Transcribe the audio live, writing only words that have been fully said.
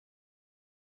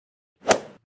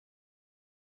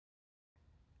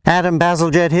Adam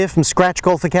Bazalgette here from Scratch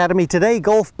Golf Academy. Today,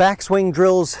 golf backswing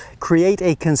drills. Create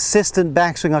a consistent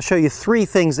backswing. I'll show you 3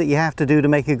 things that you have to do to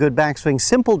make a good backswing.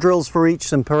 Simple drills for each,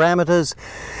 some parameters.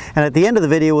 And at the end of the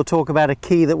video, we'll talk about a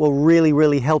key that will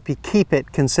really help you keep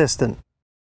it consistent.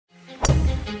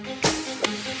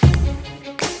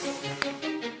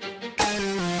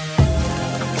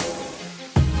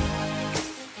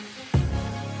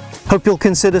 Hope you'll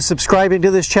consider subscribing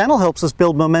to this channel. Helps us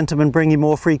build momentum and bring you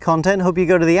more free content. Hope you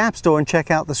go to the App Store and check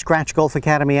out the Scratch Golf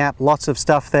Academy app. Lots of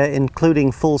stuff there,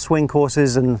 including full swing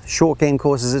courses and short game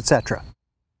courses, etc.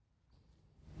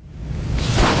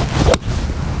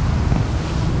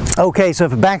 Okay, so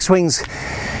if a backswing's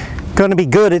going to be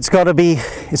good, it's got to be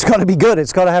good.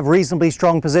 It's got to have reasonably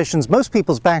strong positions. Most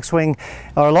people's backswing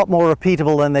are a lot more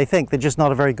repeatable than they think. They're just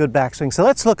not a very good backswing. So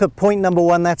let's look at point number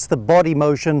 1. That's the body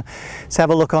motion. Let's have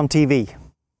a look on TV.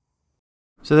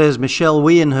 So there's Michelle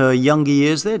Wee in her younger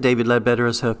years there. David Leadbetter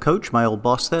as her coach, my old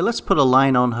boss there. Let's put a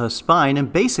line on her spine,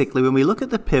 and basically when we look at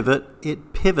the pivot,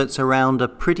 it pivots around a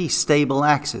pretty stable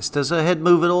axis. Does her head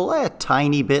move at all? A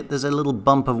tiny bit. There's a little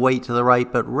bump of weight to the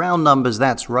right, but round numbers,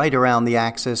 that's right around the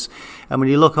axis. And when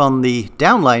you look on the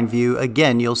downline view,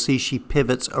 again, you'll see she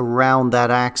pivots around that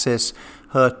axis.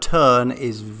 Her turn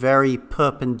is very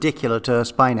perpendicular to her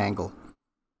spine angle.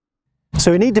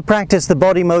 So we need to practice the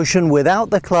body motion without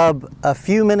the club a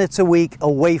few minutes a week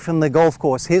away from the golf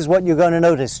course. Here's what you're going to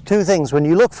notice. 2 things. When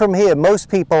you look from here, most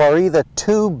people are either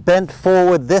too bent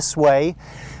forward this way,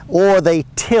 or they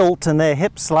tilt and their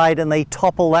hips slide and they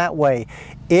topple that way.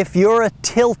 If you're a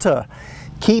tilter,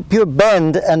 keep your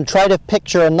bend and try to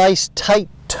picture a nice tight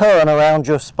turn around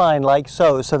your spine like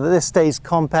so that this stays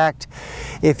compact.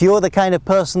 If you're the kind of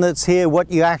person that's here, what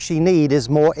you actually need is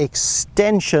more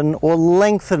extension or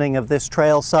lengthening of this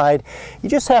trail side. You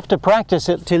just have to practice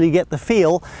it till you get the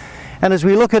feel. And as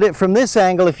we look at it from this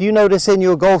angle, if you notice in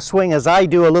your golf swing, as I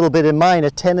do a little bit in mine, a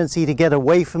tendency to get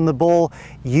away from the ball,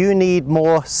 you need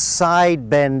more side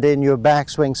bend in your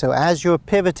backswing. So as you're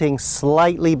pivoting,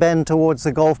 slightly bend towards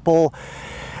the golf ball,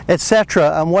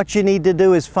 etc. And what you need to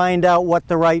do is find out what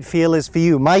the right feel is for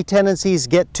you. My tendencies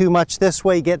get too much this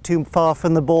way, get too far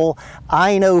from the ball.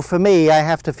 I know for me, I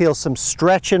have to feel some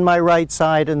stretch in my right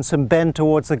side and some bend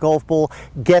towards the golf ball.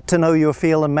 Get to know your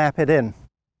feel and map it in.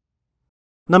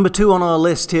 Number 2 on our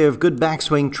list here of good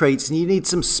backswing traits, and you need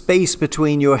some space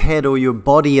between your head or your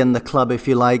body and the club if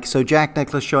you like. So Jack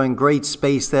Nicklaus showing great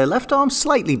space there. Left arm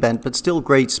slightly bent, but still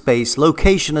great space.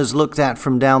 Location is looked at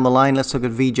from down the line. Let's look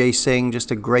at Vijay Singh, just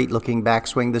a great looking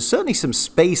backswing. There's certainly some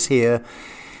space here,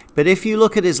 but if you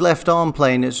look at his left arm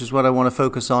plane, which is what I want to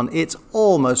focus on, it's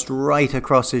almost right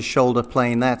across his shoulder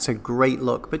plane. That's a great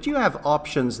look. But you have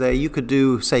options there. You could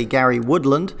do, say, Gary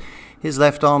Woodland. His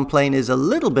left arm plane is a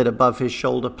little bit above his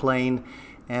shoulder plane,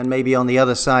 and maybe on the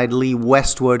other side, Lee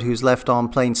Westwood, whose left arm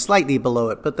plane slightly below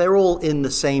it, but they're all in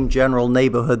the same general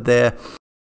neighborhood there.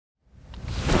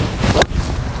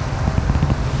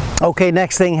 Okay,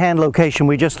 next thing, hand location.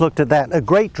 We just looked at that. A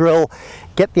great drill.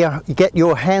 Get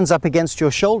your hands up against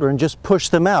your shoulder and just push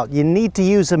them out. You need to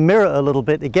use a mirror a little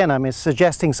bit. Again, I'm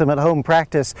suggesting some at-home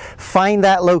practice. Find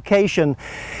that location.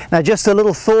 Now, just a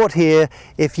little thought here.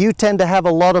 If you tend to have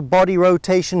a lot of body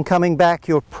rotation coming back,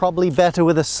 you're probably better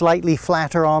with a slightly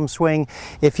flatter arm swing.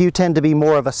 If you tend to be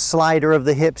more of a slider of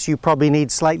the hips, you probably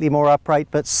need slightly more upright,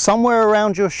 but somewhere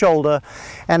around your shoulder.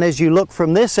 And as you look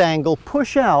from this angle,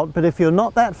 push out. But if you're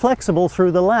not that flexible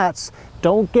through the lats,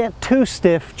 don't get too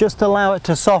stiff, just allow it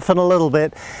to soften a little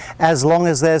bit as long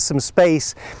as there's some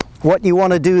space. What you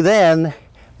want to do then, a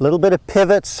little bit of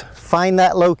pivots, find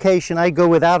that location. I go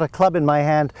without a club in my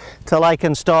hand till I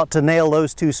can start to nail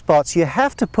those 2 spots. You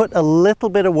have to put a little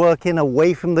bit of work in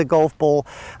away from the golf ball.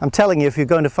 I'm telling you, if you're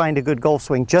going to find a good golf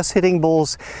swing, just hitting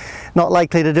balls, not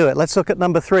likely to do it. Let's look at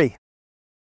number 3.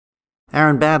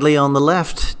 Aaron Baddeley on the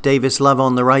left, Davis Love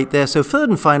on the right there. So 3rd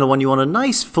and final one, you want a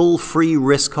nice full free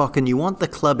wrist cock, and you want the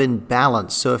club in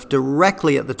balance. So if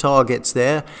directly at the target's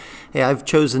there, hey, I've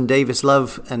chosen Davis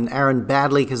Love and Aaron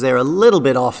Baddeley because they're a little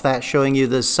bit off that, showing you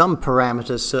there's some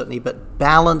parameters certainly, but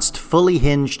balanced, fully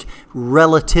hinged,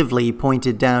 relatively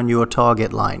pointed down your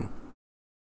target line.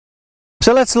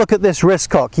 So let's look at this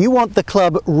wrist cock. You want the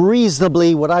club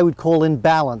reasonably, what I would call, in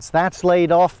balance. That's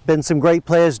laid off. Been some great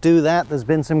players do that. There's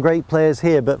been some great players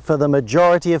here, but for the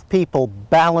majority of people,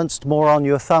 balanced more on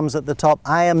your thumbs at the top.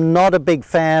 I am not a big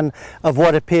fan of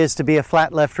what appears to be a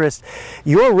flat left wrist.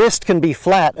 Your wrist can be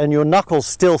flat and your knuckles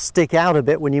still stick out a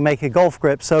bit when you make a golf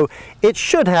grip, so it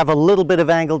should have a little bit of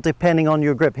angle depending on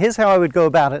your grip. Here's how I would go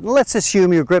about it. And let's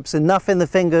assume your grip's enough in the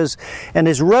fingers and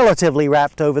is relatively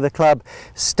wrapped over the club.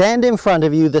 Stand in front front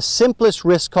of you. The simplest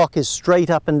wrist cock is straight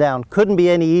up and down. Couldn't be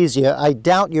any easier. I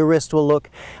doubt your wrist will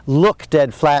look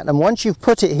dead flat. And once you've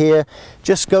put it here,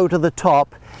 just go to the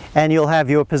top and you'll have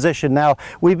your position. Now,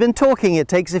 we've been talking, it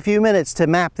takes a few minutes to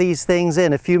map these things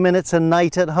in, a few minutes a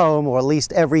night at home, or at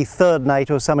least every third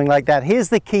night or something like that. Here's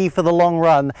the key for the long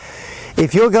run.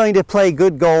 If you're going to play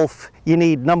good golf, you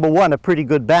need, number one, a pretty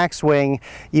good backswing.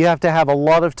 You have to have a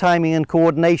lot of timing and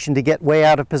coordination to get way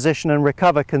out of position and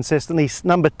recover consistently.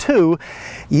 Number two,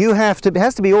 it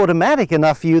has to be automatic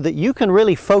enough for you that you can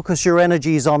really focus your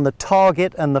energies on the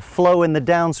target and the flow in the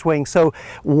downswing. So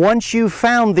once you've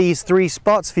found these three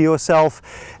spots for yourself,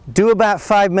 do about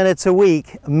 5 minutes a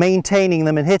week maintaining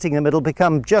them and hitting them. It'll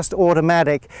become just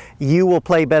automatic. You will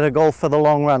play better golf for the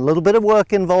long run. A little bit of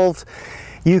work involved.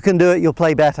 You can do it, you'll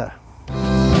play better.